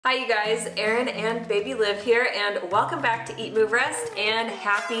Hi you guys, Erin and baby Liv here, and welcome back to EatMoveRest and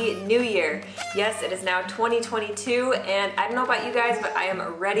Happy New Year. Yes, it is now 2022 and I don't know about you guys, but I am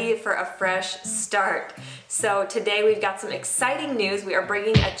ready for a fresh start. So today we've got some exciting news. We are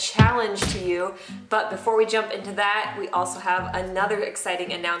bringing a challenge to you, but before we jump into that, we also have another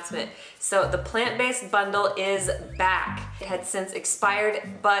exciting announcement. So the plant-based bundle is back. It had since expired,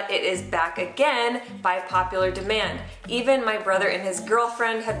 but it is back again by popular demand. Even my brother and his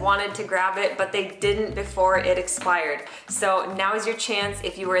girlfriend had wanted to grab it, but they didn't before it expired. So now is your chance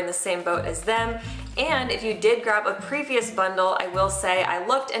if you were in the same boat as them. And if you did grab a previous bundle, I will say I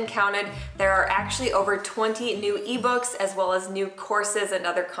looked and counted, there are actually over 20 new ebooks as well as new courses and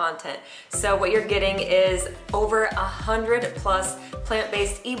other content. So what you're getting is over 100 plus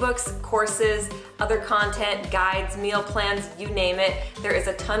plant-based ebooks, courses, other content, guides, meal plans, you name it. There is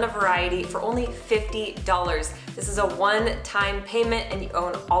a ton of variety for only $50. This is a one-time payment and you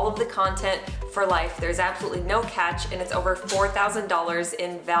own all of the content for life. There's absolutely no catch and it's over $4,000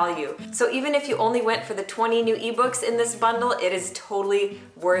 in value. So even if you only went for the 20 new ebooks in this bundle, it is totally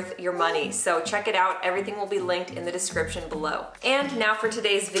worth your money. So check it out. Everything will be linked in the description below. And now for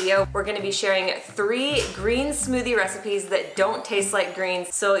today's video, we're gonna be sharing 3 green smoothie recipes that don't taste like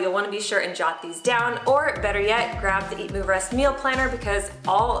greens. So you'll wanna be sure and jot these down, or better yet, grab the EatMoveRest meal planner because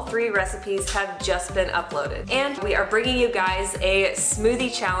all 3 recipes have just been uploaded. And we are bringing you guys a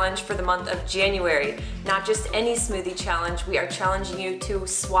smoothie challenge for the month of January. Not just any smoothie challenge, we are challenging you to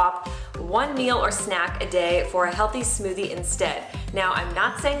swap one meal or snack a day for a healthy smoothie instead. Now, I'm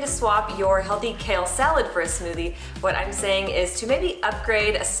not saying to swap your healthy kale salad for a smoothie. What I'm saying is to maybe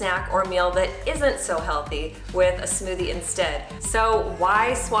upgrade a snack or meal that isn't so healthy with a smoothie instead. So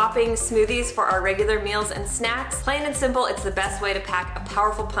why swapping smoothies for our regular meals and snacks? Plain and simple, it's the best way to pack a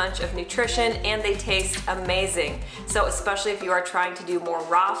powerful punch of nutrition and they taste amazing. So especially if you are trying to do more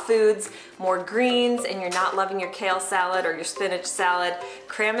raw foods, more greens, and you're not loving your kale salad or your spinach salad,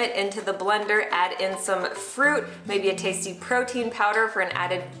 cram it into the blender, add in some fruit, maybe a tasty protein powder for an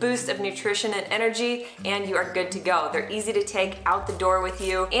added boost of nutrition and energy, and you are good to go. They're easy to take out the door with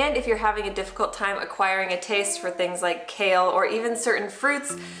you, and if you're having a difficult time acquiring a taste for things like kale or even certain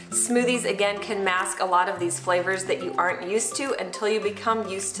fruits, smoothies again can mask a lot of these flavors that you aren't used to until you become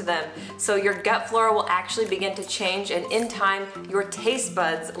used to them. So your gut flora will actually begin to change, and in time, your taste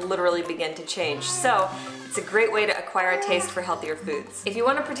buds literally begin to change. So it's a great way to acquire a taste for healthier foods. If you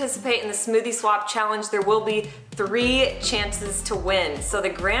want to participate in the smoothie swap challenge, there will be 3 chances to win. So the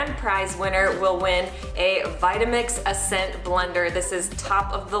grand prize winner will win a VITAMIX Ascent blender. This is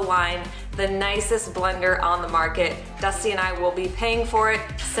top of the line, the nicest blender on the market. Dusty and I will be paying for it,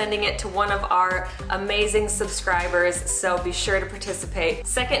 sending it to one of our amazing subscribers, so be sure to participate.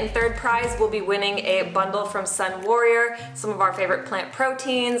 Second and third prize will be winning a bundle from SUNWARRIOR, some of our favorite plant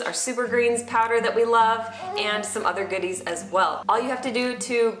proteins, our super greens powder that we love, and some other goodies as well. All you have to do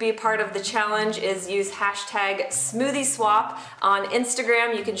to be part of the challenge is use hashtag smoothie swap on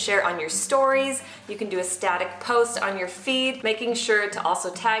Instagram. You can share on your stories, you can do a static post on your feed, making sure to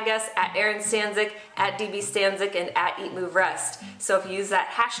also tag us at Erin Stanzik, at DB Stanzik, and at EatMoveRest. So if you use that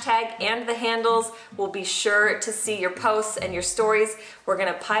hashtag and the handles, we'll be sure to see your posts and your stories. We're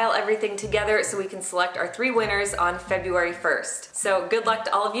gonna pile everything together so we can select our 3 winners on February 1st. So good luck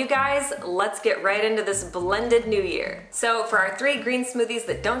to all of you guys. Let's get right into this blended new year. So for our 3 green smoothies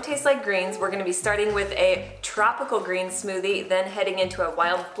that don't taste like greens, we're gonna be starting with a tropical green smoothie, then heading into a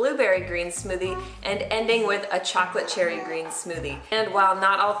wild blueberry green smoothie, and ending with a chocolate cherry green smoothie. And while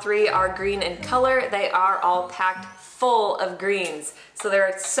not all 3 are green in color, they are all packed full of greens. So there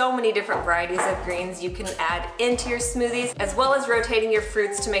are so many different varieties of greens you can add into your smoothies, as well as rotating your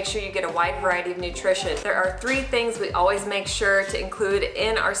fruits to make sure you get a wide variety of nutrition. There are 3 things we always make sure to include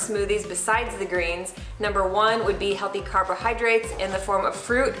in our smoothies besides the greens. Number 1 would be healthy carbohydrates in the form of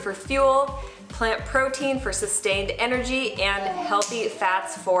fruit for fuel, plant protein for sustained energy, and healthy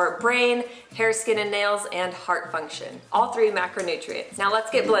fats for brain, hair, skin, and nails, and heart function. All 3 macronutrients. Now let's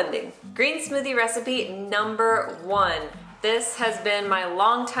get blending. Green smoothie recipe number 1. This has been my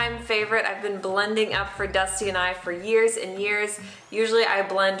longtime favorite. I've been blending up for Dusty and I for years and years. Usually I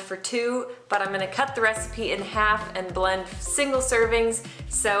blend for 2, but I'm gonna cut the recipe in half and blend single servings.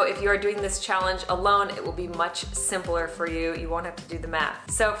 So if you are doing this challenge alone, it will be much simpler for you. You won't have to do the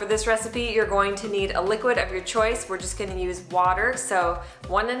math. So for this recipe, you're going to need a liquid of your choice. We're just gonna use water. So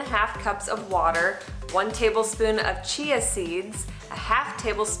 1½ cups of water, 1 tablespoon of chia seeds, a ½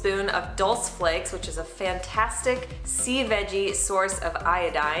 tablespoon of dulse flakes, which is a fantastic sea veggie source of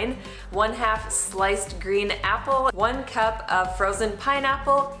iodine, 1/2 sliced green apple, 1 cup of frozen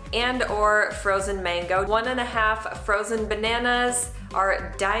pineapple and or frozen mango, 1½ frozen bananas,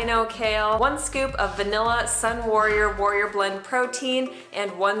 our Dino Kale, 1 scoop of vanilla SUNWARRIOR Warrior Blend protein,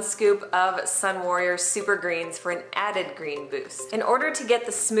 and 1 scoop of SUNWARRIOR Super Greens for an added green boost. In order to get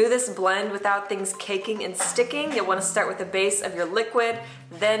the smoothest blend without things caking and sticking, you'll want to start with the base of your liquid,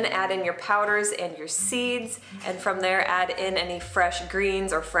 then add in your powders and your seeds, and from there add in any fresh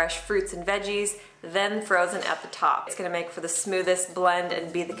greens or fresh fruits and veggies, then frozen at the top. It's gonna make for the smoothest blend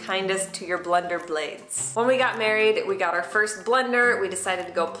and be the kindest to your blender blades. When we got married, we got our first blender. We decided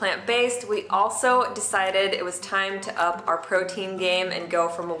to go plant-based. We also decided it was time to up our protein game and go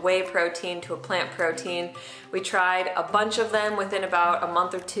from a whey protein to a plant protein. We tried a bunch of them within about a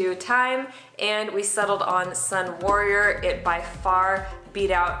month or two time, and we settled on SUNWARRIOR. It by far beat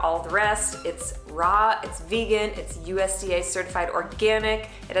out all the rest. It's raw, it's vegan, it's USDA certified organic,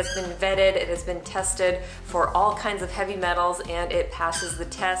 it has been vetted, it has been tested for all kinds of heavy metals, and it passes the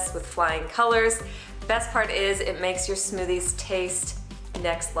tests with flying colors. Best part is it makes your smoothies taste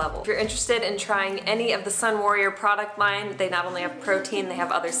next level. If you're interested in trying any of the SUNWARRIOR product line, they not only have protein, they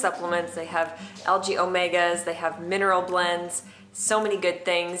have other supplements, they have algae omegas, they have mineral blends, so many good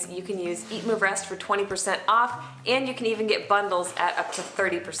things. You can use EatMoveRest for 20% off, and you can even get bundles at up to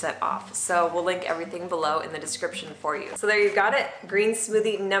 30% off. So we'll link everything below in the description for you. So there you got it. Green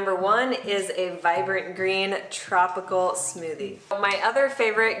smoothie number 1 is a vibrant green tropical smoothie. My other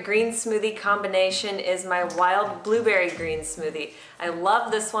favorite green smoothie combination is my wild blueberry green smoothie. I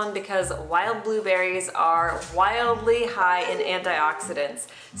love this one because wild blueberries are wildly high in antioxidants.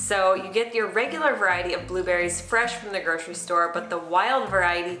 So you get your regular variety of blueberries fresh from the grocery store, but the wild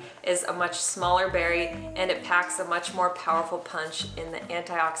variety is a much smaller berry and it packs a much more powerful punch in the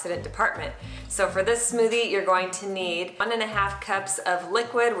antioxidant department. So for this smoothie, you're going to need 1.5 cups of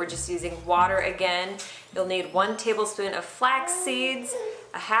liquid. We're just using water again. You'll need 1 tablespoon of flax seeds,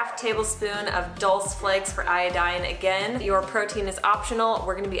 a 1/2 tablespoon of dulse flakes for iodine again. Your protein is optional.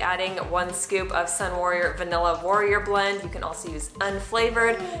 We're gonna be adding 1 scoop of SUNWARRIOR Vanilla Warrior Blend. You can also use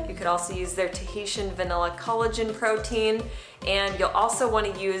unflavored. You could also use their Tahitian Vanilla Collagen Protein. And you'll also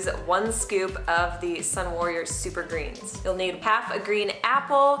want to use 1 scoop of the SUNWARRIOR Super Greens. You'll need 1/2 a green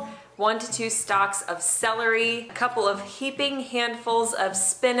apple, 1 to 2 stalks of celery, a couple of heaping handfuls of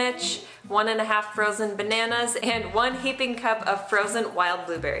spinach, 1.5 frozen bananas, and 1 heaping cup of frozen wild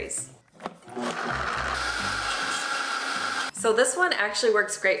blueberries. So this one actually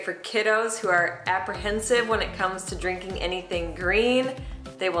works great for kiddos who are apprehensive when it comes to drinking anything green.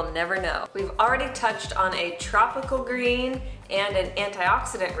 They will never know. We've already touched on a tropical green and an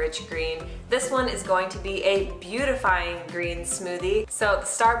antioxidant-rich green. This one is going to be a beautifying green smoothie. So the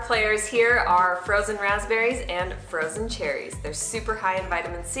star players here are frozen raspberries and frozen cherries. They're super high in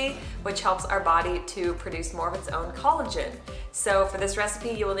vitamin C, which helps our body to produce more of its own collagen. So for this recipe,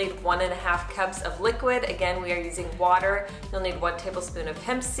 you will need 1.5 cups of liquid. Again, we are using water. You'll need 1 tablespoon of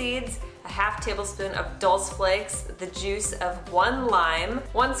hemp seeds, a 1/2 tablespoon of dulse flakes, the juice of 1 lime,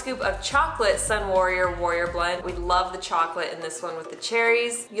 1 scoop of chocolate SUNWARRIOR Warrior Blend. We love the chocolate in this one with the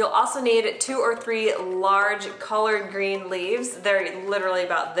cherries. You'll also need 2 or 3 large colored green leaves. They're literally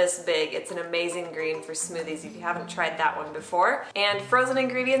about this big. It's an amazing green for smoothies if you haven't tried that one before. And frozen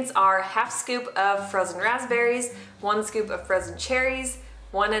ingredients are 1/2 scoop of frozen raspberries, 1 scoop of frozen cherries,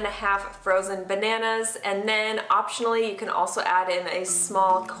 1.5 frozen bananas, and then optionally you can also add in a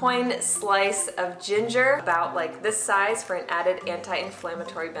small coin slice of ginger, about like this size, for an added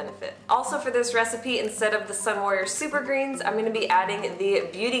anti-inflammatory benefit. Also for this recipe, instead of the SUNWARRIOR Super Greens, I'm going to be adding the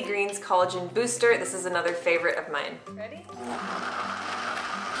Beauty Greens Collagen Booster. This is another favorite of mine. Ready?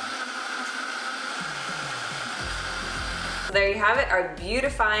 There you have it, our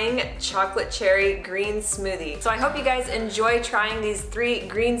beautifying chocolate cherry green smoothie. So I hope you guys enjoy trying these 3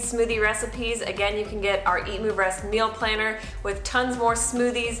 green smoothie recipes. Again, you can get our EatMoveRest meal planner with tons more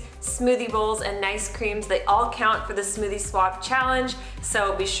smoothies, smoothie bowls, and nice creams. They all count for the smoothie swap challenge.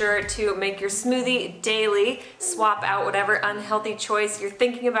 So be sure to make your smoothie daily, swap out whatever unhealthy choice you're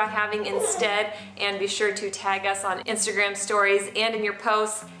thinking about having instead, and be sure to tag us on Instagram stories and in your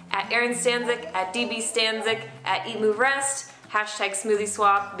posts at Erin Stanzik, at DB Stanzik, at EatMoveRest,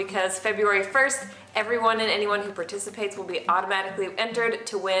 #SmoothieSwap, because February 1st, everyone and anyone who participates will be automatically entered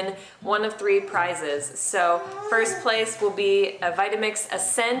to win 1 of 3 prizes. So first place will be a VITAMIX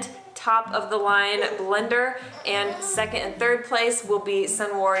Ascent top of the line blender, and second and third place will be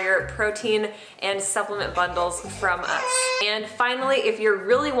SUNWARRIOR protein and supplement bundles from us. And finally, if you're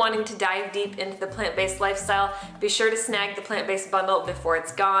really wanting to dive deep into the plant-based lifestyle, be sure to snag the plant-based bundle before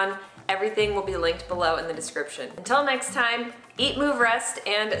it's gone. Everything will be linked below in the description. Until next time, eat, move, rest,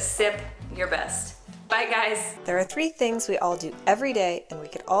 and sip your best. Bye guys. There are 3 things we all do every day and we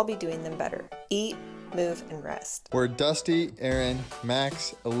could all be doing them better. Eat, Move, and Rest. We're Dusty, Erin,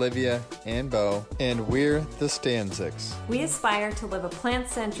 Max, Olivia, and Bo, and we're the Stanzics. We aspire to live a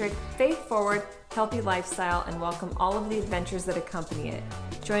plant-centric, faith-forward, healthy lifestyle and welcome all of the adventures that accompany it.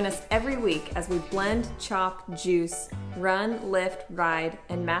 Join us every week as we blend, chop, juice, run, lift, ride,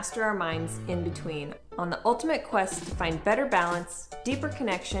 and master our minds in between on the ultimate quest to find better balance, deeper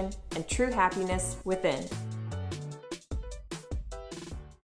connection, and true happiness within.